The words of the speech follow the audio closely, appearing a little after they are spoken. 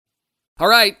All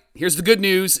right, here's the good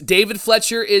news. David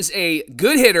Fletcher is a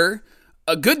good hitter,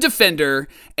 a good defender,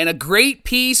 and a great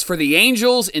piece for the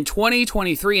Angels in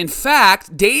 2023. In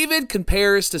fact, David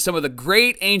compares to some of the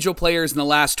great Angel players in the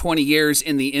last 20 years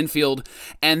in the infield,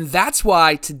 and that's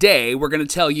why today we're going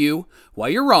to tell you why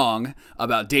you're wrong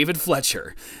about David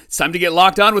Fletcher. It's time to get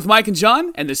locked on with Mike and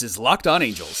John, and this is Locked On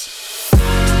Angels.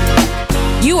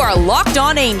 You are Locked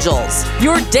On Angels,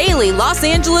 your daily Los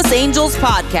Angeles Angels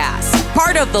podcast.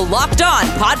 Part of the Locked On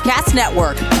Podcast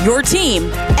Network, your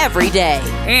team every day.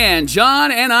 And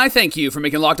John and I thank you for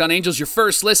making Locked On Angels your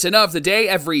first listen of the day.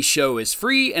 Every show is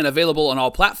free and available on all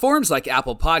platforms like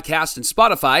Apple Podcasts and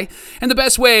Spotify. And the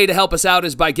best way to help us out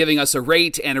is by giving us a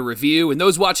rate and a review. And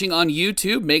those watching on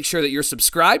YouTube, make sure that you're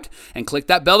subscribed and click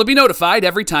that bell to be notified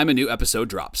every time a new episode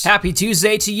drops. Happy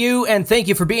Tuesday to you, and thank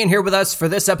you for being here with us for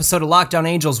this episode of Locked On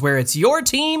Angels, where it's your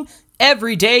team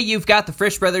every day. You've got the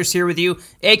Frisch Brothers here with you,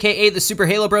 a.k.a. the Super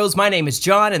Halo Bros. My name is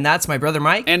John, and that's my brother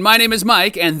Mike. And my name is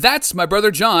Mike, and that's my brother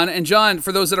John. And John,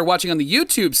 for those that are watching on the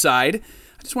YouTube side,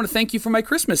 I just want to thank you for my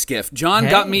Christmas gift. John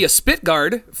got me a spit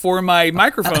guard for my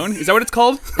microphone. Is that what it's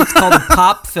called? It's called a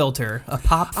pop filter. A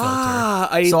pop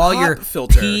filter. So all your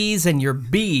filter. P's and your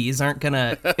B's aren't going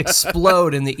to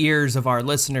explode in the ears of our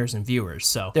listeners and viewers.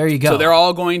 So there you go. So they're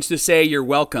all going to say you're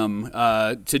welcome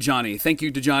to Johnny. Thank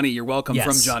you to Johnny. You're welcome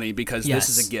from Johnny because this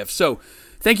is a gift. So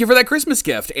thank you for that Christmas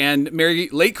gift, and Merry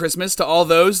late Christmas to all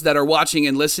those that are watching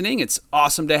and listening. It's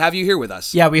awesome to have you here with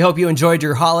us. Yeah, we hope you enjoyed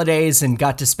your holidays and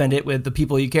got to spend it with the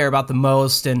people you care about the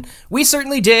most, and we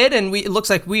certainly did, and it looks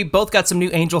like we both got some new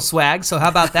Angel swag, so how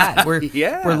about that?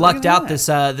 We're lucked out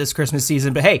this Christmas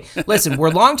season. But hey, listen,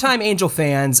 we're longtime Angel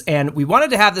fans, and we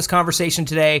wanted to have this conversation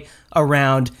today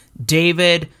around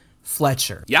David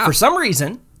Fletcher. Yeah. For some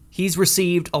reason, he's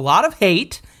received a lot of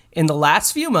hate in the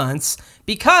last few months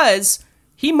because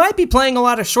he might be playing a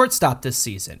lot of shortstop this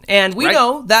season. And we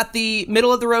know that the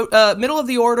middle of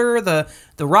the order, the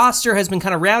roster has been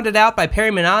kind of rounded out by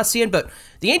Perry Minasian, but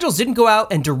the Angels didn't go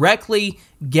out and directly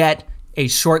get a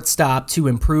shortstop to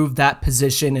improve that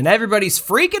position. And everybody's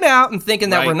freaking out and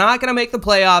thinking that we're not going to make the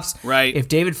playoffs if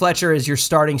David Fletcher is your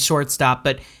starting shortstop.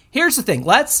 But here's the thing.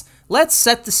 Let's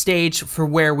set the stage for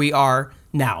where we are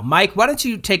now. Mike, why don't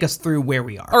you take us through where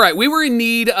we are? All right. We were in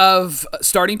need of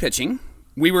starting pitching.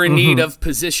 We were in need of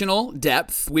positional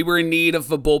depth. We were in need of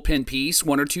a bullpen piece,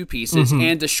 one or two pieces,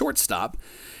 and a shortstop.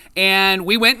 And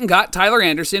we went and got Tyler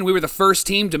Anderson. We were the first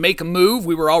team to make a move.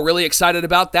 We were all really excited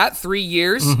about that. 3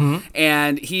 years.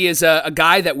 And he is a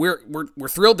guy that we're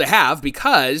thrilled to have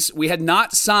because we had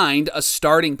not signed a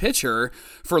starting pitcher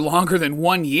for longer than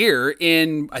 1 year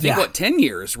in, I think, 10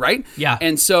 years, right? Yeah.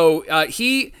 And so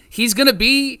he's going to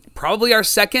be probably our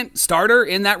second starter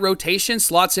in that rotation,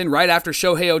 slots in right after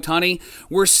Shohei Ohtani.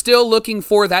 We're still looking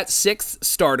for that sixth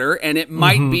starter, and it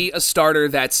might be a starter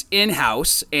that's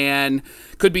in-house and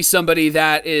could be somebody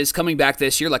that is coming back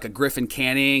this year, like a Griffin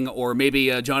Canning or maybe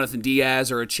a Jonathan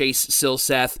Diaz or a Chase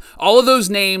Silseth. All of those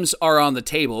names are on the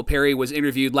table. Perry was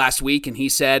interviewed last week, and he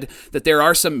said that there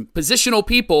are some positional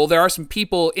people, there are some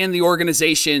people in the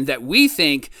organization that we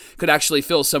think could actually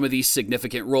fill some of these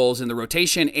significant roles in the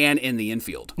rotation and in the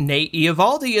infield. Nate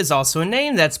Eovaldi is also a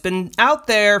name that's been out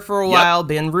there for a while,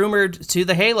 been rumored to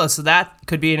the Halo, so that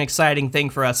could be an exciting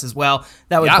thing for us as well.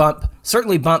 That would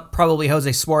certainly bump probably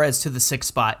Jose Suarez to the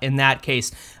sixth spot in that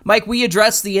case. Mike, we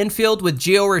addressed the infield with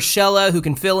Gio Urshela, who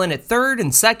can fill in at third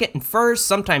and second and first,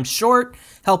 sometimes short,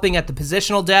 helping at the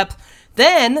positional depth.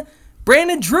 Then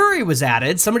Brandon Drury was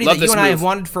added, somebody that you and I have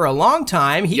wanted for a long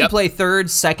time. He can play third,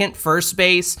 second, first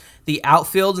base, the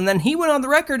outfield, and then he went on the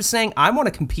record saying, I want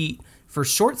to compete for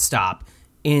shortstop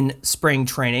in spring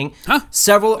training.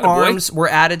 Several arms were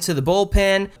added to the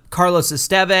bullpen. Carlos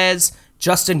Estevez,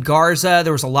 Justin Garza.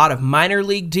 There was a lot of minor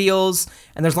league deals,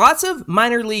 and there's lots of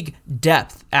minor league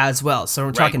depth as well. So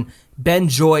we're talking Ben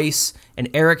Joyce and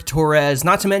Eric Torres,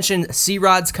 not to mention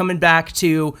C-Rod's coming back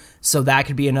too, so that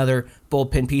could be another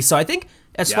bullpen piece. So I think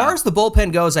as far as the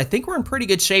bullpen goes, I think we're in pretty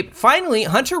good shape. Finally,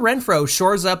 Hunter Renfroe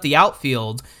shores up the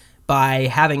outfield by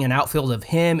having an outfield of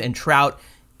him and Trout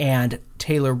and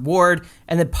Taylor Ward,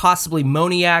 and then possibly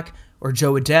Moniak or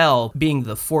Joe Adell being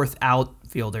the fourth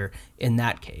outfielder in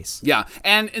that case. Yeah,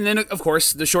 and then, of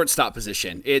course, the shortstop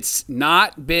position. It's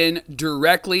not been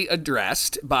directly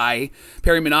addressed by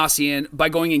Perry Minasian by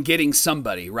going and getting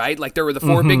somebody, right? Like, there were the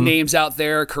four big names out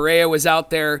there. Correa was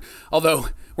out there, although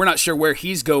we're not sure where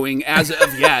he's going as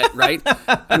of yet, right?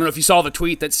 I don't know if you saw the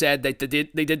tweet that said that they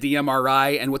did the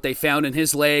MRI, and what they found in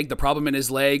his leg, the problem in his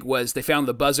leg was they found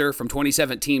the buzzer from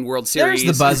 2017 World Series.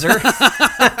 There's the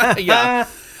buzzer. Yeah.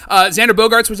 Xander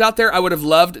Bogaerts was out there. I would have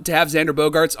loved to have Xander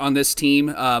Bogaerts on this team.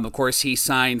 Of course, he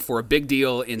signed for a big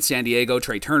deal in San Diego.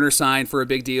 Trey Turner signed for a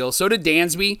big deal. So did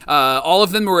Dansby. All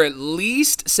of them were at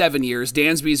least 7 years.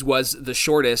 Dansby's was the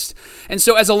shortest. And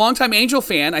so as a longtime Angel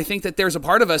fan, I think that there's a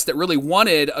part of us that really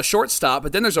wanted a shortstop,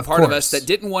 but then there's a part of us that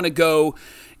didn't want to go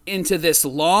into this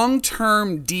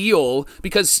long-term deal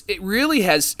because it really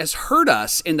has hurt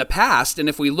us in the past. And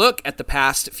if we look at the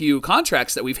past few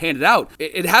contracts that we've handed out,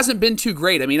 it hasn't been too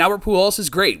great. I mean, Albert Pujols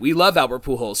is great. We love Albert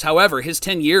Pujols. However, his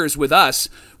 10 years with us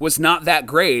was not that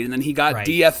great. And then he got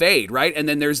DFA'd, right? And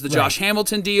then there's the Josh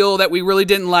Hamilton deal that we really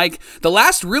didn't like. The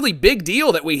last really big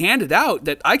deal that we handed out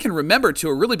that I can remember to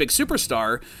a really big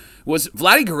superstar was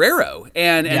Vladdy Guerrero.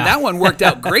 And that one worked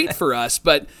out great for us.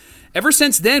 But ever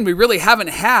since then, we really haven't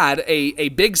had a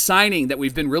big signing that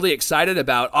we've been really excited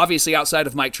about, obviously outside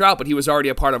of Mike Trout, but he was already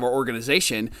a part of our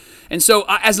organization. And so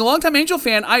as a longtime Angel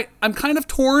fan, I'm kind of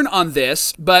torn on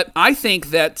this, but I think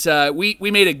that we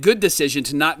made a good decision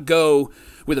to not go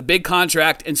with a big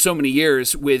contract in so many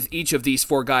years with each of these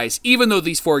 4 guys, even though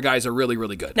these 4 guys are really,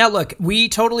 really good. Now, look, we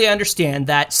totally understand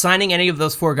that signing any of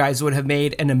those 4 guys would have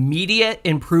made an immediate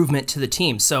improvement to the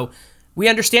team. So we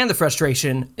understand the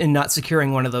frustration in not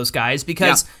securing one of those guys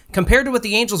because compared to what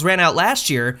the Angels ran out last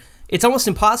year, it's almost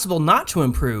impossible not to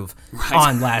improve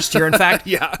on last year. In fact,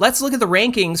 let's look at the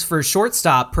rankings for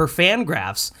shortstop per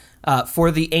Fangraphs for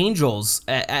the Angels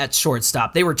at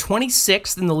shortstop. They were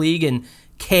 26th in the league in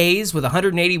Ks with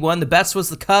 181. The best was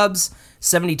the Cubs,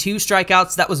 72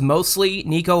 strikeouts. That was mostly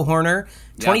Nico Hoerner.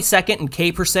 22nd in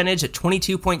K percentage at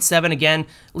 22.7. Again,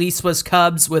 least was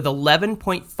Cubs with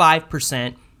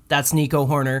 11.5%. That's Nico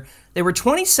Hoerner. They were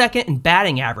 22nd in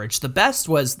batting average. The best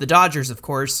was the Dodgers, of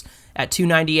course, at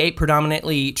 298,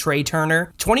 predominantly Trey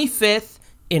Turner. 25th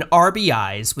in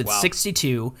RBIs with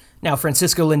 62. Now,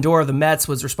 Francisco Lindor of the Mets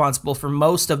was responsible for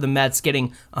most of the Mets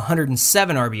getting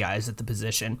 107 RBIs at the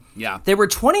position. Yeah. They were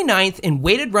 29th in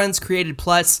weighted runs created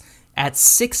plus at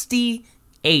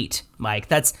 68, Mike.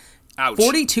 That's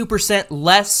 42%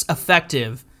 less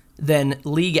effective than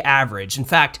league average. In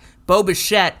fact, Bo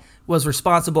Bichette was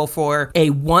responsible for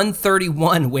a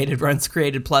 131 weighted runs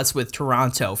created plus with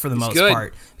Toronto for the most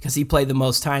part because he played the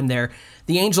most time there.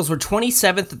 The Angels were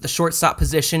 27th at the shortstop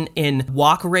position in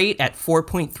walk rate at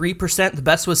 4.3%. The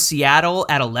best was Seattle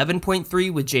at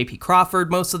 11.3 with J.P. Crawford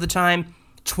most of the time.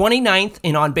 29th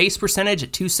in on-base percentage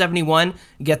at 271.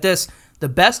 Get this, the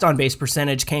best on-base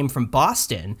percentage came from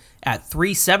Boston at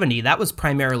 370. That was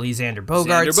primarily Xander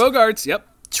Bogaerts. Xander Bogaerts, yep.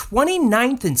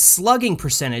 29th in slugging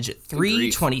percentage at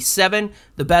 327.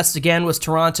 The best again was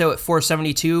Toronto at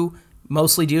 472,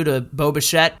 mostly due to Bo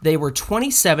Bichette. They were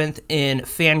 27th in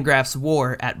Fangraphs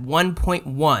WAR at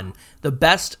 1.1. The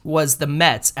best was the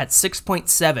Mets at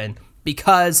 6.7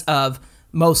 because of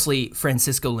mostly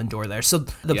Francisco Lindor there. So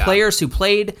the players who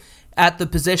played at the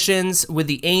positions with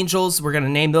the Angels, we're going to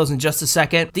name those in just a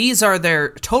second. These are their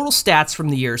total stats from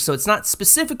the year. So it's not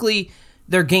specifically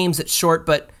their games at short,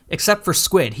 but except for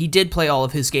Squid. He did play all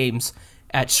of his games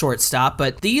at shortstop,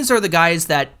 but these are the guys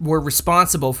that were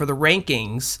responsible for the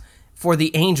rankings for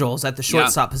the Angels at the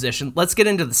shortstop position. Let's get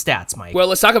into the stats, Mike. Well,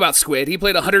 let's talk about Squid. He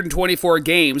played 124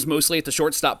 games, mostly at the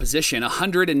shortstop position,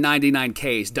 199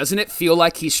 Ks. Doesn't it feel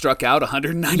like he struck out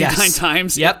 199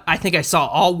 times? Yep, I think I saw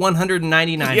all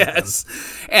 199 Yes. of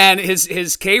them. And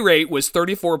his K rate was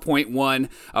 34.1,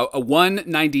 a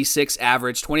 196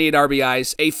 average, 28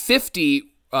 RBIs, a 50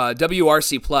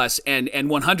 WRC plus and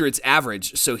 100s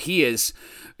average. So he is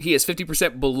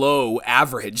 50% below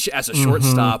average as a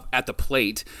shortstop at the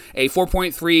plate. A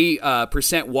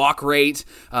 4.3% walk rate,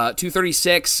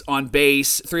 236 on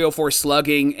base, 304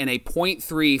 slugging, and a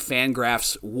 0.3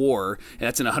 Fangraphs WAR. And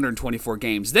that's in 124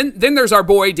 games. Then there's our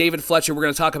boy David Fletcher. We're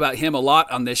going to talk about him a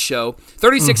lot on this show.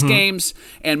 36 games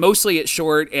and mostly at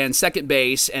short and second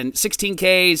base and 16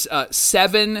 Ks,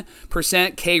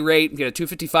 7% K rate, get a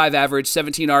 255 average,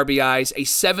 17 RBIs, a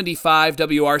 75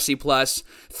 WRC plus,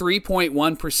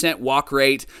 3.1% walk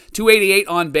rate, 288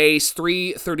 on base,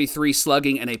 333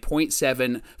 slugging, and a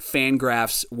 0.7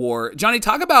 Fangraphs WAR. Johnny,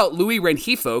 talk about Luis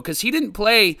Rengifo, because he didn't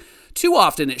play too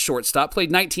often at shortstop, played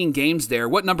 19 games there.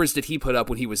 What numbers did he put up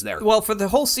when he was there? Well, for the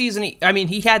whole season,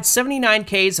 he had 79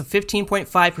 Ks, a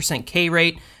 15.5% K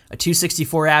rate, a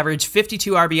 264 average,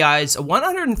 52 RBIs, a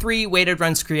 103 weighted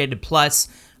runs created plus,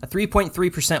 a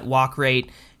 3.3% walk rate,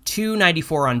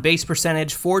 294 on base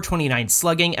percentage, 429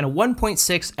 slugging, and a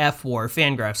 1.6 FWAR,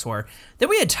 Fangraphs WAR. Then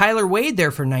we had Tyler Wade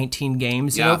there for 19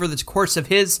 games, and over the course of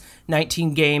his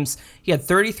 19 games, he had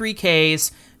 33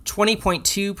 Ks,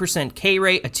 20.2% K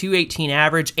rate, a 218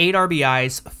 average, 8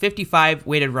 RBIs, 55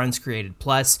 weighted runs created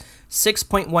plus,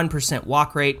 6.1%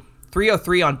 walk rate,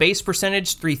 .303 on base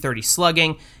percentage, .330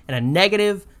 slugging, and a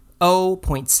negative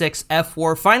 0.6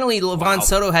 F4. Finally, Livan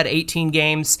Soto had 18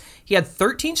 games. He had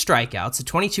 13 strikeouts, a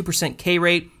 22% K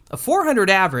rate, a .400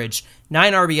 average,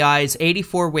 9 RBIs,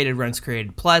 84 weighted runs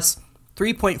created plus,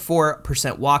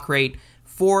 3.4% walk rate,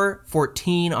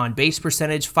 .414 on base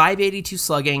percentage, .582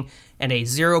 slugging, and a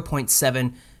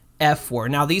 0.7 F4.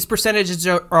 Now, these percentages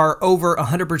are over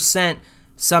 100%,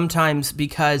 sometimes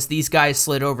because these guys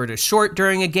slid over to short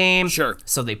during a game. Sure.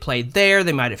 So they played there.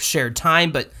 They might have shared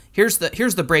time, but here's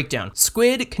the breakdown.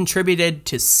 Squid contributed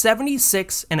to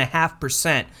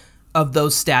 76.5% of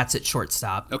those stats at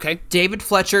shortstop. Okay. David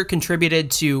Fletcher contributed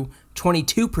to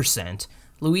 22%.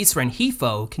 Luis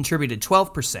Rengifo contributed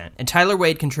 12%, and Tyler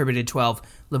Wade contributed 12%.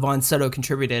 Livan Soto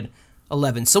contributed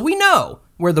 11%. So we know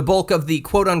where the bulk of the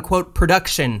quote-unquote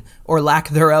production or lack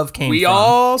thereof came from. We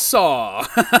all saw.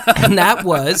 And that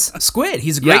was Squid.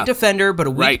 He's a great defender, but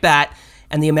a weak bat.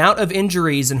 And the amount of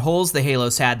injuries and holes the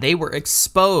Halos had, they were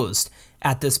exposed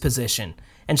at this position.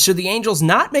 And should the Angels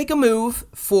not make a move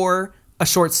for a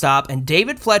shortstop, and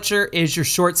David Fletcher is your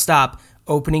shortstop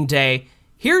opening day,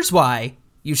 here's why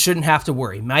you shouldn't have to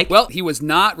worry, Mike. Well, he was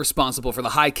not responsible for the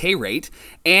high K rate,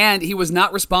 and he was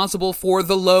not responsible for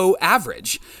the low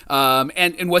average.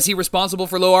 And was he responsible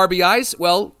for low RBIs?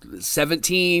 Well,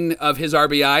 17 of his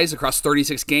RBIs across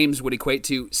 36 games would equate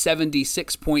to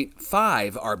 76.5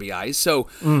 RBIs. So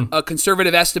a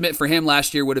conservative estimate for him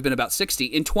last year would have been about 60.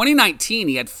 In 2019,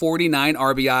 he had 49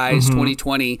 RBIs.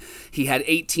 2020, he had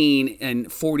 18 in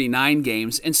 49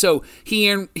 games. And so he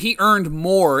earned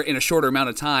more in a shorter amount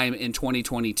of time in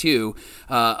 2022.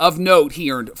 Of note,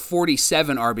 he earned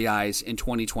 47 RBIs in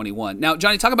 2021. Now,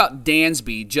 Johnny, talk about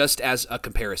Dansby just as a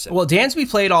comparison. Well, Dansby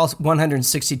played all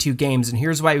 162 games, and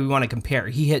here's why we want to compare.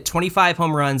 He hit 25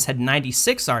 home runs, had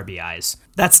 96 RBIs.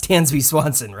 That's Dansby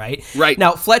Swanson, right? Right.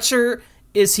 Now, Fletcher,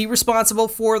 is he responsible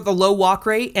for the low walk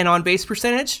rate and on-base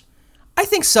percentage? I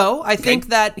think so. I think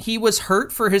that he was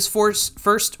hurt for his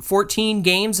first 14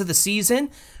 games of the season.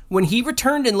 When he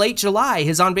returned in late July,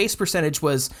 his on-base percentage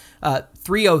was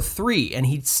 .303, and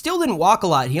he still didn't walk a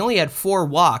lot. He only had 4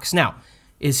 walks. Now,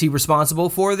 is he responsible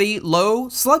for the low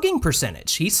slugging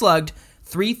percentage? He slugged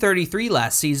 .333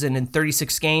 last season in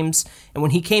 36 games, and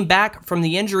when he came back from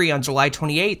the injury on July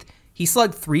 28th, he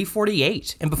slugged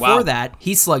 .348, and before that,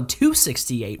 he slugged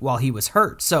 .268 while he was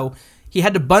hurt. So he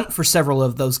had to bunt for several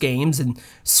of those games and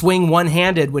swing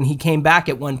one-handed when he came back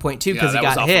at one point too because he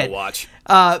got hit. To watch.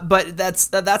 But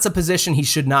that's a position he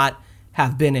should not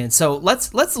have been in. So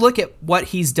let's look at what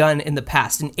he's done in the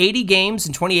past. In 80 games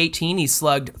in 2018, he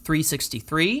slugged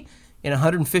 .363. In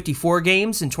 154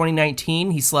 games in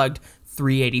 2019, he slugged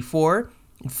 .384.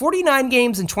 In 49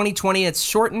 games in 2020, it's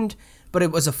shortened, but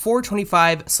it was a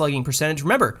 .425 slugging percentage.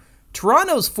 Remember,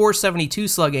 Toronto's .472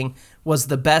 slugging was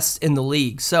the best in the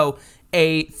league. So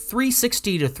a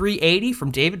 .360 to .380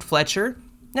 from David Fletcher,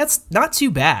 that's not too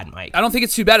bad, Mike. I don't think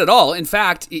it's too bad at all. In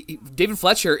fact, David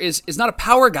Fletcher is not a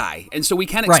power guy, and so we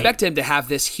can't expect him to have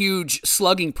this huge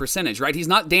slugging percentage, right? He's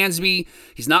not Dansby,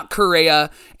 he's not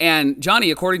Correa, and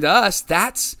Johnny, according to us,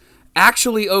 that's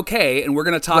actually okay, and we're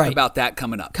going to talk about that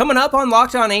coming up. Coming up on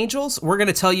Locked On Angels, we're going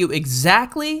to tell you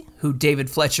exactly who David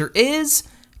Fletcher is,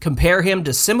 compare him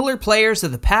to similar players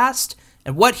of the past,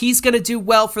 and what he's going to do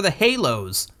well for the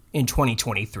Halos in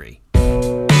 2023.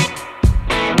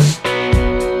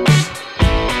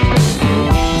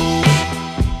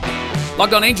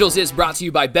 Locked On Angels is brought to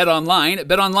you by BetOnline.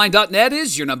 BetOnline.net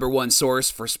is your number one source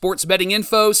for sports betting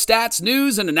info, stats,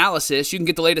 news, and analysis. You can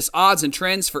get the latest odds and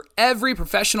trends for every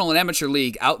professional and amateur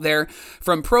league out there.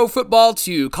 From pro football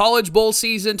to college bowl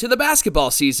season to the basketball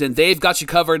season, they've got you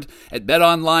covered at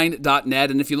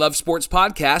BetOnline.net. And if you love sports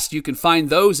podcasts, you can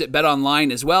find those at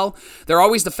BetOnline as well. They're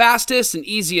always the fastest and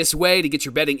easiest way to get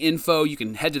your betting info. You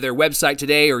can head to their website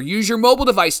today or use your mobile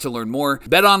device to learn more.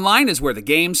 BetOnline is where the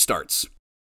game starts.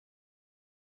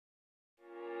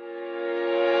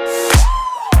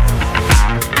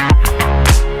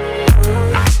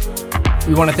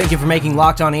 We want to thank you for making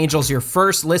Locked On Angels your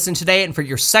first listen today, and for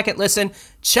your second listen,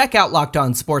 check out Locked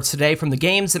On Sports Today. From the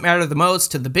games that matter the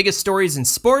most to the biggest stories in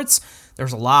sports,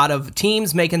 there's a lot of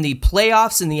teams making the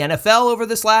playoffs in the NFL over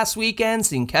this last weekend,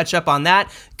 so you can catch up on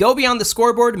that. Go beyond the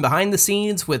scoreboard and behind the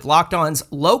scenes with Locked On's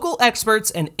local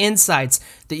experts and insights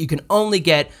that you can only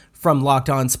get from Locked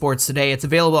On Sports Today. It's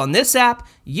available on this app,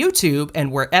 YouTube,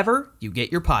 and wherever you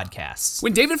get your podcasts.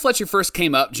 When David Fletcher first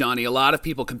came up, Johnny, a lot of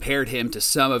people compared him to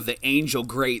some of the Angel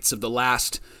greats of the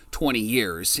last 20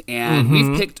 years. And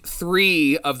we've picked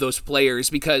 3 of those players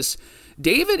because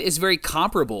David is very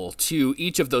comparable to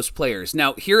each of those players.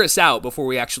 Now, hear us out before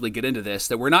we actually get into this,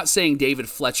 that we're not saying David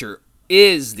Fletcher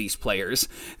is these players.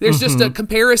 There's just a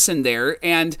comparison there,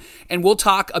 and we'll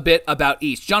talk a bit about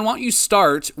each. John, why don't you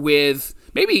start with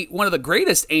maybe one of the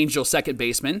greatest Angel second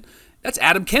basemen? That's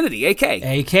Adam Kennedy, AK.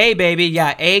 AK, baby.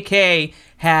 Yeah, AK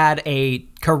had a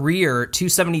career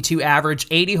 272 average,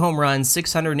 80 home runs,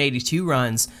 682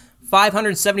 runs,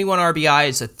 571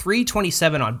 RBIs, a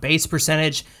 327 on base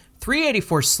percentage,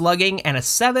 384 slugging, and a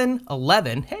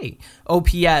 711,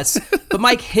 OPS. But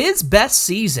Mike, his best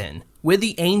season with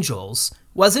the Angels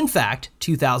was in fact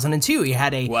 2002. He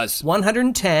had a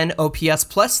 110 OPS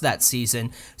plus that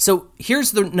season. So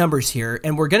here's the numbers here,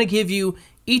 and we're going to give you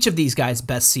each of these guys'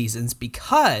 best seasons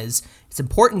because it's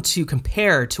important to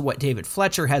compare to what David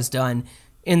Fletcher has done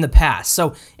in the past.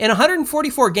 So in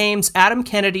 144 games, Adam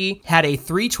Kennedy had a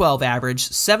 312 average,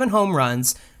 7 home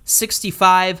runs,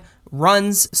 65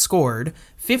 runs scored,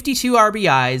 52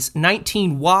 RBIs,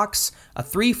 19 walks, a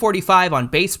 345 on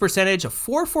base percentage, a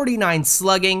 449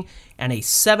 slugging, and a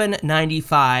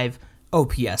 795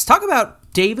 OPS. Talk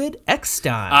about David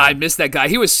Eckstein. I missed that guy.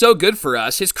 He was so good for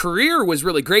us. His career was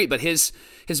really great, but his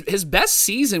best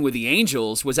season with the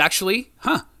Angels was actually,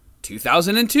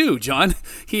 2002, John.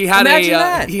 He had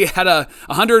a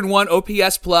 101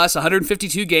 OPS plus,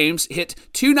 152 games, hit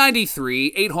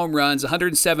 293, 8 home runs,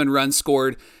 107 runs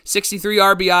scored, 63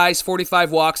 RBIs,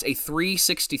 45 walks, a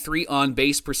 363 on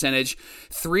base percentage,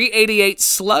 388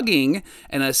 slugging,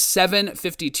 and a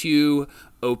 752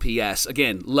 OPS.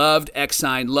 Again, loved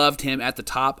Eckstein, loved him at the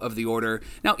top of the order.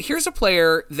 Now, here's a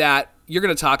player that you're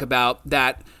going to talk about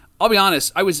that, I'll be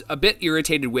honest, I was a bit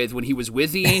irritated with when he was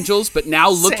with the Angels, but now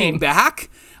looking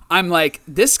back, I'm like,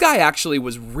 this guy actually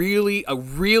was really a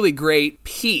really great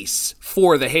piece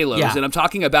for the Halos. Yeah. And I'm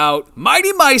talking about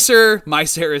Mighty Meiser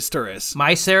Izturis.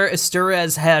 Meiser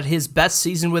Izturis had his best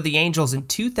season with the Angels in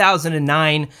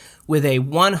 2009 with a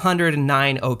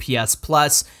 109 OPS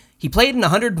plus. He played in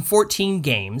 114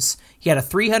 games. He had a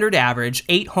 300 average,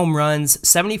 8 home runs,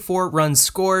 74 runs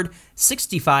scored,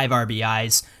 65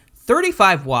 RBIs,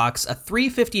 35 walks, a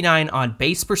 359 on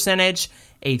base percentage,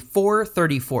 a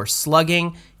 434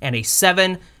 slugging, and a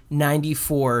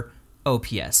 794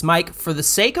 OPS. Mike, for the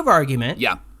sake of argument,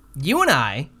 you and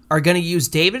I are going to use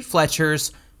David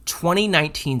Fletcher's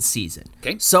 2019 season.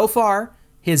 Okay. So far,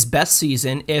 his best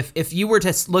season. If you were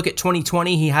to look at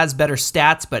 2020, he has better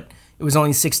stats, but it was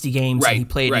only 60 games, and he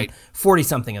played in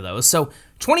 40-something of those. So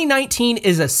 2019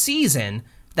 is a season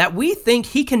that we think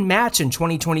he can match in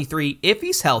 2023 if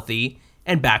he's healthy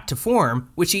and back to form,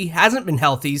 which he hasn't been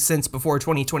healthy since before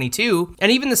 2022.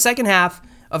 And even the second half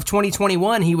of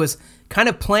 2021, he was kind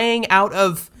of playing out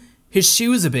of his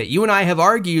shoes a bit. You and I have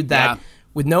argued that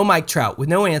with no Mike Trout, with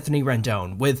no Anthony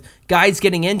Rendon, with guys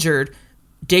getting injured,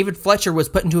 David Fletcher was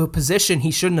put into a position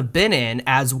he shouldn't have been in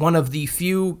as one of the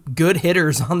few good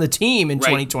hitters on the team in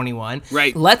 2021.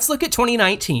 Right. Let's look at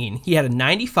 2019. He had a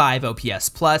 95 OPS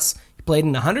plus. He played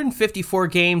in 154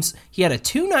 games. He had a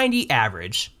 290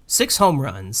 average, 6 home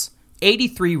runs,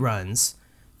 83 runs,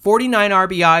 49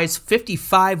 RBIs,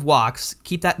 55 walks.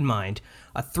 Keep that in mind.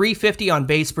 A 350 on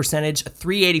base percentage, a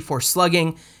 384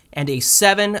 slugging, and a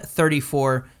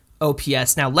 734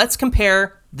 OPS. Now let's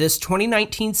compare this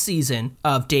 2019 season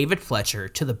of David Fletcher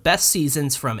to the best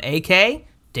seasons from AK,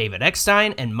 David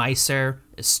Eckstein, and Meiser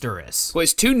Izturis. Well,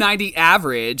 his 290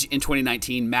 average in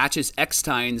 2019 matches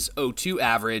Eckstein's 02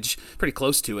 average, pretty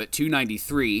close to it,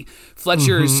 293.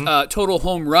 Fletcher's total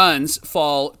home runs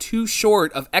fall 2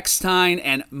 short of Eckstein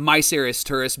and Meiser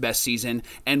Izturis' best season,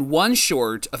 and 1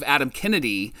 short of Adam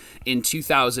Kennedy in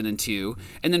 2002.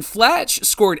 And then Fletch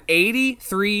scored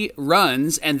 83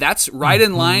 runs, and that's right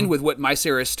in line with what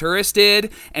Meiser Izturis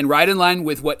did, and right in line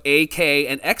with what AK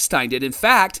and Eckstein did. In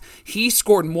fact, he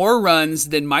scored more runs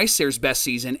than Meiser's best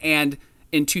season, and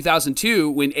in 2002,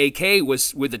 when AK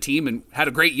was with the team and had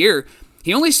a great year,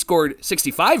 he only scored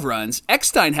 65 runs.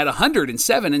 Eckstein had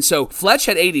 107, and so Fletch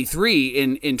had 83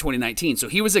 in 2019. So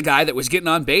he was a guy that was getting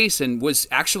on base and was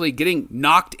actually getting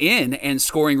knocked in and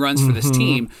scoring runs for this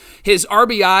team. His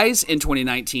RBIs in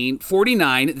 2019,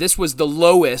 49. This was the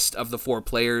lowest of the 4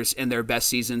 players in their best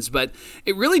seasons, but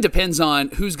it really depends on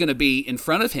who's going to be in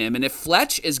front of him. And if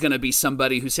Fletch is going to be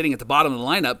somebody who's sitting at the bottom of the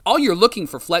lineup, all you're looking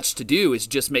for Fletch to do is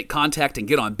just make contact and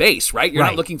get on base, right? You're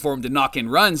not looking for him to knock in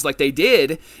runs like they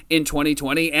did in 2020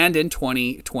 and in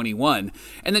 2021.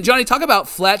 And then, Johnny, talk about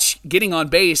Fletch getting on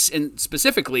base and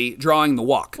specifically drawing the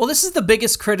walk. Well, this is the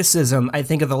biggest criticism, I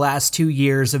think, of the last 2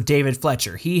 years of David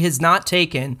Fletcher. He has not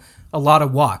taken a lot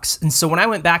of walks. And so when I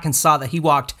went back and saw that he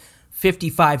walked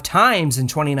 55 times in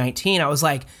 2019, I was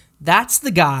like, that's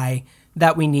the guy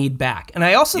that we need back. And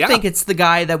I also think it's the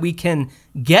guy that we can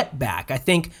get back. I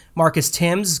think Marcus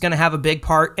Thames is going to have a big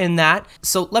part in that.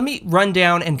 So let me run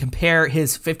down and compare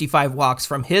his 55 walks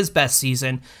from his best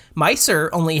season. Meiser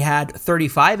only had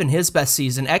 35 in his best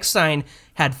season. Eckstein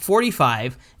had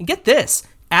 45. And get this,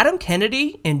 Adam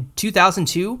Kennedy in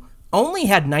 2002 only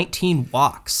had 19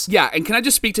 walks. Yeah, and can I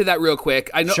just speak to that real quick?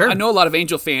 I know Sure. I know a lot of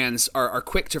Angel fans are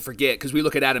quick to forget because we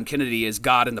look at Adam Kennedy as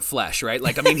God in the flesh, right?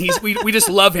 Like, I mean, we just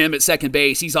love him at second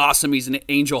base. He's awesome. He's an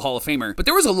Angel Hall of Famer. But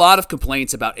there was a lot of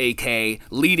complaints about AK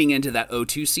leading into that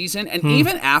 02 season, and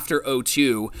even after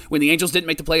 02, when the Angels didn't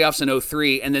make the playoffs in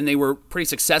 03, and then they were pretty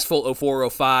successful 04,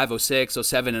 05, 06,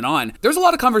 07, and on. There's a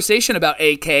lot of conversation about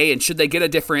AK and should they get a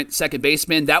different second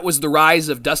baseman. That was the rise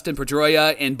of Dustin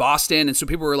Pedroia in Boston, and so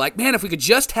people were like, man, if we could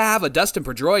just have a Dustin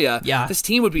Pedroia, this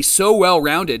team would be so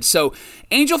well-rounded. So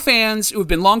Angel fans who have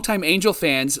been longtime Angel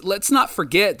fans, let's not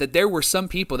forget that there were some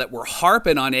people that were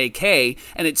harping on AK,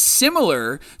 and it's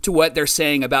similar to what they're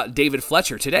saying about David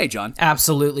Fletcher today, John.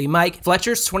 Absolutely. Mike,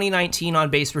 Fletcher's 2019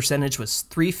 on-base percentage was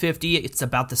 .350. It's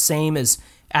about the same as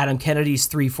Adam Kennedy's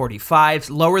 .345,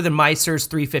 lower than Meiser's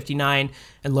 .359,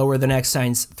 and lower than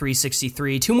Eckstein's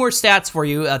 .363. Two more stats for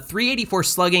you. .384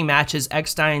 slugging matches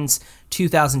Eckstein's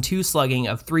 2002 slugging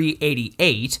of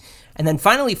 .388. And then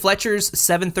finally, Fletcher's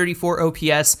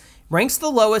 .734 OPS ranks the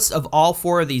lowest of all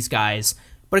four of these guys,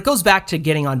 but it goes back to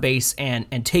getting on base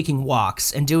and taking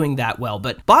walks and doing that well.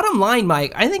 But bottom line,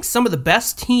 Mike, I think some of the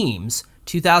best teams,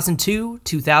 2002,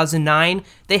 2009,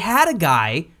 they had a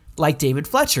guy like David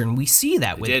Fletcher, and we see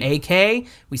that with AK,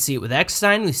 we see it with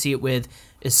Eckstein, we see it with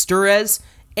Esturez,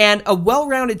 and a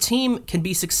well-rounded team can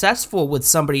be successful with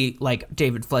somebody like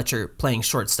David Fletcher playing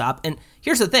shortstop. And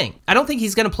here's the thing, I don't think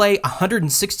he's going to play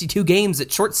 162 games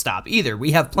at shortstop either.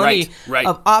 We have plenty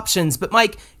of options, but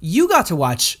Mike, you got to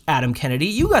watch Adam Kennedy,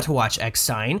 you got to watch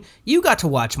Eckstein, you got to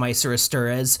watch Meiser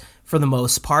Esturez for the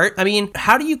most part. I mean,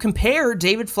 how do you compare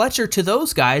David Fletcher to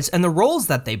those guys and the roles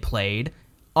that they played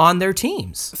on their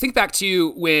teams? Think back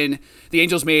to when the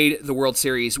Angels made the World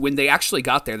Series. When they actually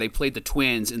got there, they played the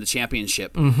Twins in the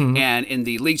championship and in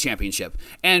the league championship.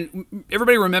 And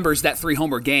everybody remembers that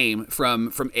 3-homer game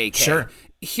from AK. Sure.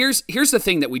 Here's the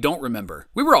thing that we don't remember.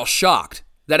 We were all shocked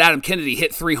that Adam Kennedy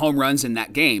hit 3 home runs in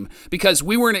that game because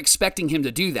we weren't expecting him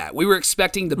to do that. We were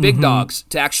expecting the big dogs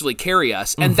to actually carry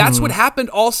us, and that's what happened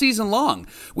all season long.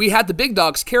 We had the big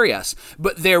dogs carry us,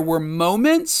 but there were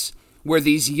moments where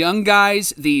these young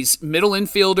guys, these middle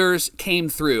infielders came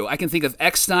through. I can think of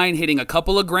Eckstein hitting a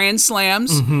couple of grand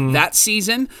slams that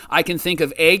season. I can think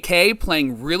of AK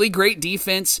playing really great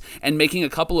defense and making a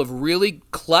couple of really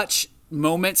clutch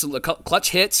moments,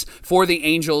 clutch hits for the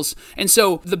Angels. And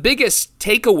so the biggest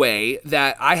takeaway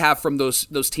that I have from those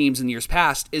teams in years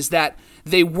past is that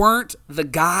they weren't the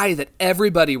guy that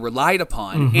everybody relied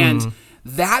upon. And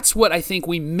that's what I think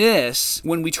we miss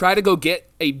when we try to go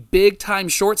get a big-time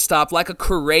shortstop like a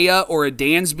Correa or a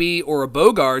Dansby or a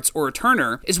Bogarts or a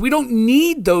Turner, is we don't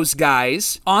need those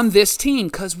guys on this team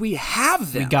because we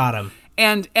have them. We got them.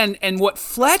 And what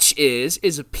Fletch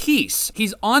is a piece.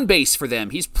 He's on base for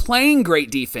them. He's playing great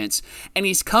defense, and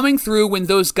he's coming through when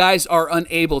those guys are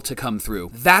unable to come through.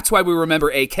 That's why we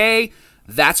remember AK.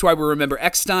 That's why we remember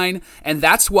Eckstein, and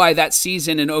that's why that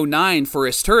season in 2009 for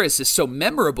Esturez is so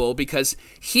memorable, because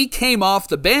he came off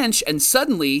the bench and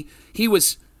suddenly he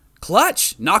was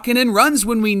clutch, knocking in runs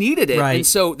when we needed it. Right. And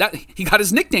so that he got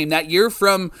his nickname that year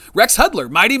from Rex Hudler,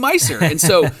 Mighty Meiser. And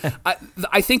so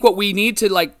I think what we need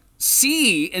to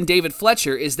see in David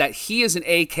Fletcher is that he is an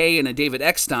AK and a David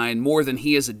Eckstein more than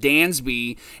he is a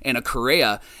Dansby and a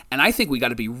Correa. And I think we got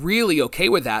to be really okay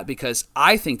with that, because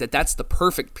I think that that's the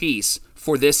perfect piece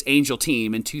for this Angel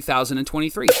team in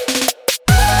 2023.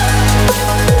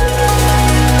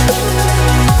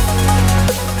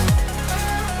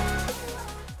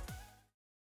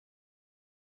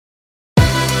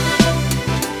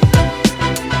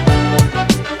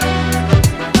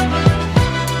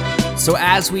 So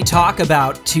as we talk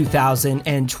about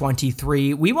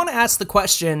 2023, we want to ask the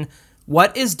question,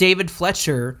 what is David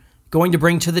Fletcher going to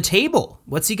bring to the table?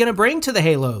 What's he going to bring to the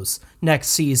Halos next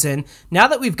season? Now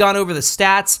that we've gone over the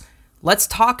stats, let's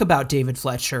talk about David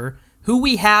Fletcher, who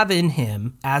we have in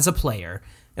him as a player,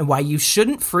 and why you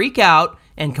shouldn't freak out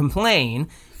and complain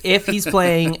if he's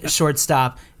playing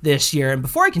shortstop this year. And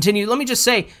before I continue, let me just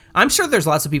say, I'm sure there's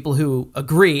lots of people who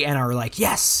agree and are like,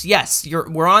 yes,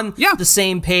 we're on the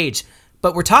same page.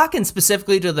 But we're talking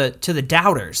specifically to the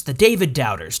doubters, the David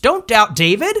doubters. Don't doubt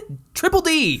David. Triple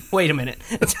D. Wait a minute.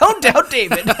 Don't doubt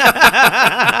David.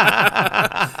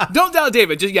 Don't doubt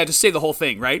David. Just say the whole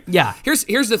thing, right? Yeah.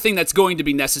 Here's the thing that's going to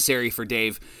be necessary for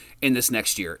Dave. in this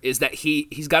next year is that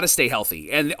he's got to stay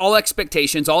healthy. And all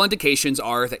indications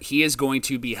are that he is going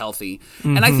to be healthy.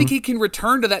 Mm-hmm. And I think he can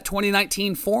return to that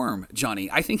 2019 form, Johnny.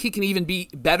 I think he can even be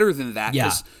better than that.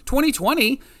 Because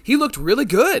 2020, he looked really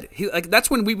good. That's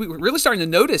when we were really starting to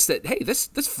notice that, hey, this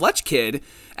Fletch kid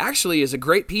actually is a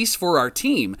great piece for our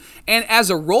team. And as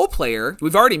a role player,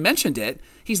 we've already mentioned it,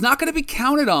 he's not going to be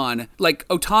counted on like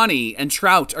Ohtani and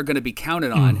Trout are going to be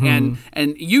counted on. Mm-hmm.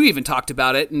 And you even talked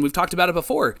about it, and we've talked about it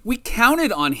before. We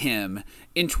counted on him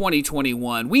in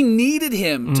 2021. We needed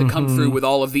him to come through with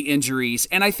all of the injuries.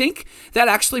 And I think that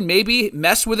actually maybe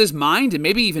messed with his mind and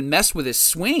maybe even messed with his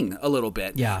swing a little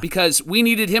bit. Yeah. Because we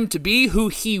needed him to be who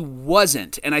he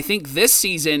wasn't. And I think this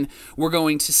season we're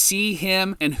going to see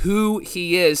him and who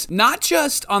he is, not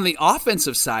just on the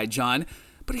offensive side, John,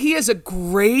 but he is a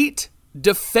great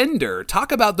defender.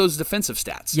 Talk about those defensive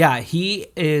stats. Yeah, he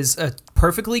is a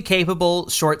perfectly capable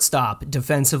shortstop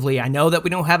defensively. I know that we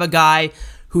don't have a guy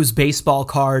whose baseball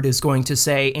card is going to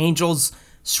say Angels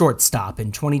shortstop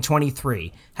in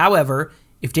 2023. However,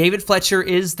 if David Fletcher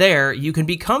is there, you can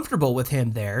be comfortable with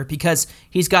him there because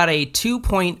he's got a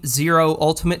 2.0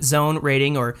 ultimate zone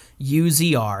rating, or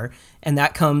UZR, and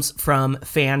that comes from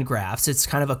Fangraphs. It's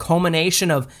kind of a culmination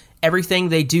of everything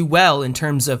they do well in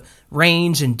terms of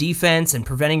range and defense and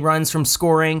preventing runs from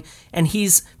scoring. And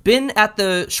he's been at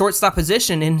the shortstop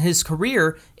position in his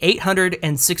career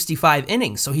 865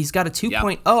 innings. So he's got a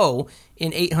 2.0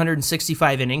 in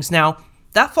 865 innings. Now,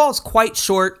 that falls quite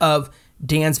short of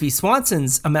Dansby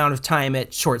Swanson's amount of time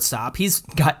at shortstop. He's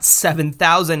got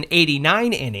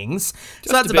 7,089 innings.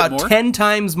 So that's about 10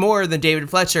 times more than David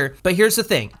Fletcher. But here's the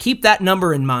thing. Keep that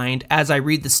number in mind as I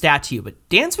read the stat to you. But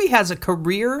Dansby has a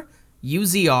career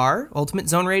UZR, ultimate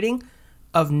zone rating,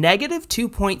 of negative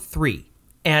 2.3.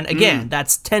 And again,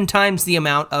 that's 10 times the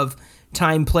amount of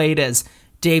time played as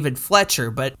David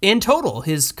Fletcher. But in total,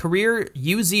 his career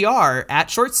UZR at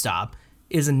shortstop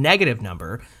is a negative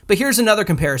number. But here's another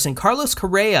comparison. Carlos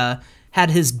Correa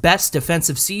had his best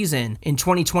defensive season in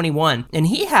 2021, and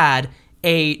he had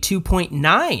a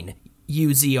 2.9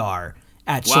 UZR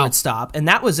at shortstop, and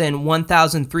that was in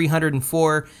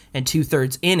 1,304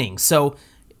 2/3 innings. So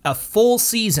a full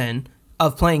season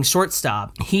of playing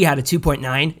shortstop, he had a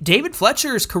 2.9. David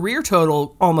Fletcher's career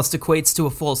total almost equates to a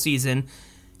full season,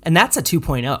 and that's a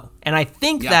 2.0. And I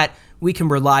think that we can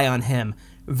rely on him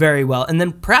very well. And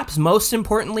then perhaps most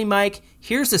importantly, Mike,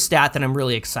 here's a stat that I'm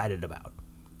really excited about,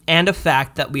 and a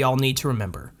fact that we all need to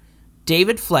remember.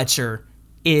 David Fletcher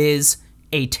is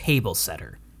a table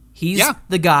setter. He's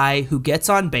the guy who gets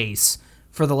on base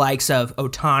for the likes of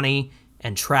Ohtani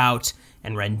and Trout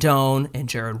and Rendon and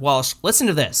Jared Walsh. Listen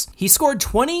to this. He scored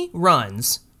 20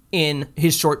 runs in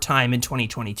his short time in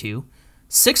 2022.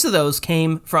 6 of those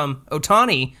came from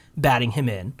Ohtani batting him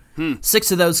in.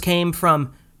 6 of those came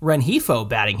from Rengifo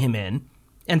batting him in,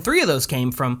 and 3 of those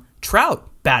came from Trout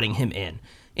batting him in.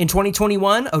 In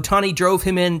 2021, Ohtani drove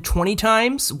him in 20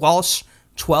 times, Walsh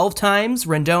 12 times,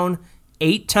 Rendon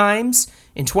 8 times.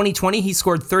 In 2020, he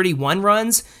scored 31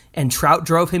 runs, and Trout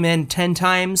drove him in 10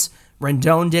 times.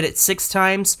 Rendon did it 6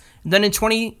 times. And then in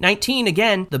 2019,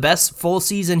 again, the best full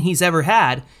season he's ever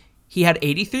had, he had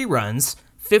 83 runs.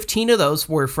 15 of those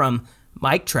were from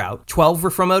Mike Trout, 12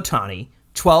 were from Ohtani,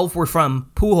 12 were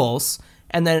from Pujols,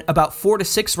 and then about 4 to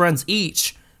 6 runs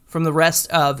each from the rest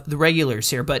of the regulars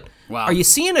here. But are you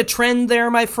seeing a trend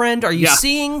there, my friend? Are you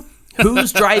seeing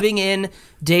who's driving in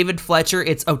David Fletcher?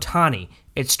 It's Ohtani,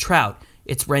 it's Trout,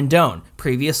 it's Rendon.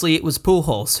 Previously, it was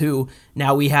Pujols, who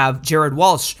now we have Jared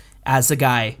Walsh as the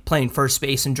guy playing first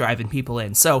base and driving people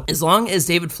in. So as long as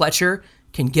David Fletcher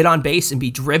can get on base and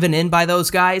be driven in by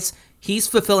those guys, he's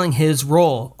fulfilling his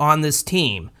role on this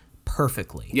team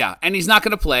perfectly. Yeah, and he's not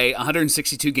going to play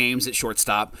 162 games at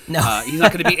shortstop. No. He's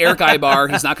not going to be Eric Aybar.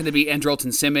 He's not going to be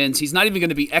Andrelton Simmons. He's not even going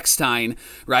to be Eckstein,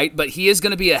 right? But he is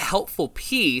going to be a helpful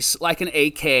piece like an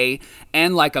AK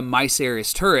and like a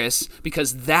Mycerius Turris,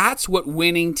 because that's what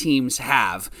winning teams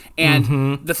have.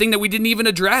 And the thing that we didn't even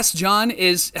address, John,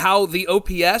 is how the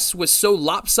OPS was so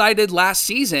lopsided last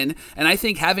season. And I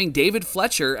think having David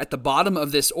Fletcher at the bottom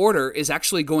of this order is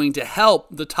actually going to help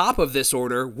the top of this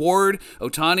order, Ward,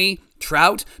 Ohtani,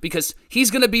 Trout, because he's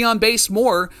going to be on base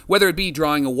more, whether it be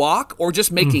drawing a walk or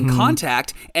just making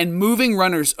contact and moving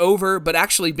runners over, but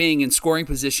actually being in scoring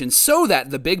position so that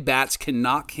the big bats can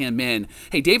knock him in.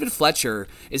 Hey, David Fletcher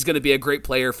is going to be a great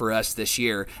player for us this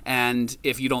year, and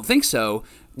if you don't think so,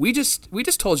 we just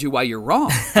told you why you're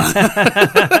wrong.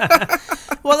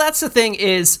 Well, that's the thing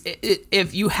is,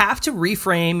 if you have to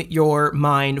reframe your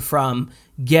mind from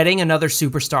getting another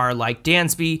superstar like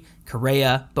Dansby,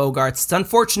 Correa, Bogaerts, it's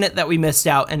unfortunate that we missed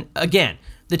out. And again,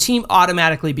 the team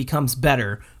automatically becomes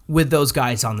better with those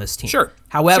guys on this team. Sure.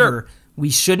 However, we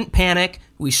shouldn't panic.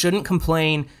 We shouldn't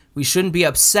complain. We shouldn't be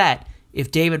upset if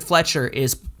David Fletcher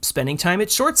is spending time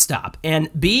at shortstop and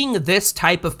being this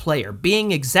type of player,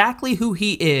 being exactly who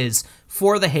he is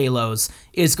for the Halos,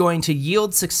 is going to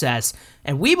yield success.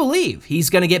 And we believe he's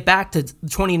going to get back to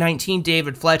 2019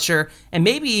 David Fletcher, and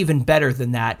maybe even better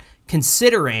than that,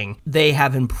 considering they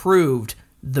have improved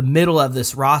the middle of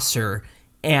this roster,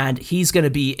 and he's going to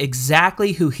be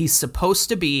exactly who he's supposed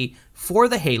to be for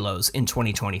the Halos in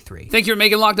 2023. Thank you for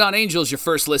making Locked On Angels your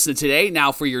first listen today.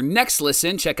 Now for your next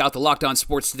listen, check out the Locked On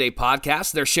Sports Today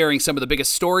podcast. They're sharing some of the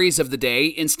biggest stories of the day,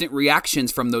 instant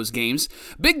reactions from those games,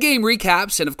 big game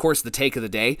recaps, and of course the take of the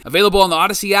day. Available on the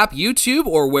Odyssey app, YouTube,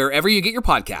 or wherever you get your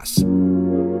podcasts.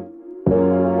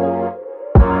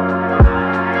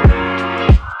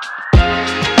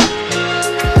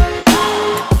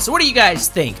 So what do you guys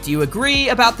think? Do you agree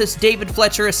about this David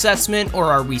Fletcher assessment, or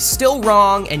are we still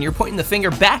wrong and you're pointing the finger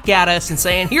back at us and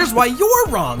saying, here's why you're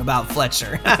wrong about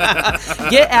Fletcher?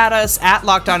 Get at us at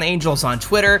Locked On Angels on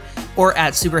Twitter or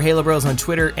at Super Halo Bros on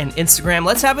Twitter and Instagram.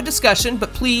 Let's have a discussion,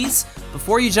 but please,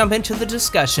 before you jump into the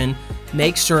discussion,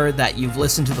 make sure that you've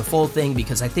listened to the full thing,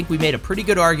 because I think we made a pretty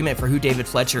good argument for who David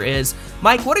Fletcher is.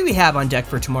 Mike, what do we have on deck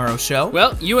for tomorrow's show?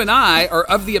 Well, you and I are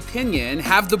of the opinion,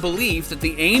 have the belief that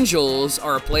the Angels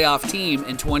are a playoff team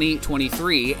in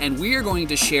 2023, and we are going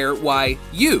to share why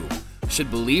you should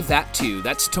believe that too.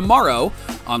 That's tomorrow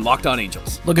on Locked On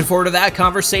Angels. Looking forward to that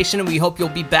conversation. We hope you'll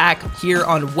be back here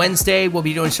on Wednesday. We'll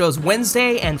be doing shows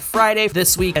Wednesday and Friday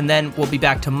this week, and then we'll be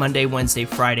back to Monday, Wednesday,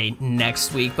 Friday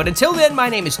next week. But until then, my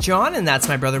name is John, and that's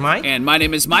my brother Mike. And my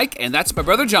name is Mike, and that's my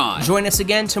brother John. Join us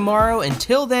again tomorrow.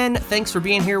 Until then, thanks for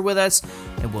being here with us,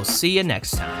 and we'll see you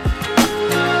next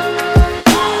time.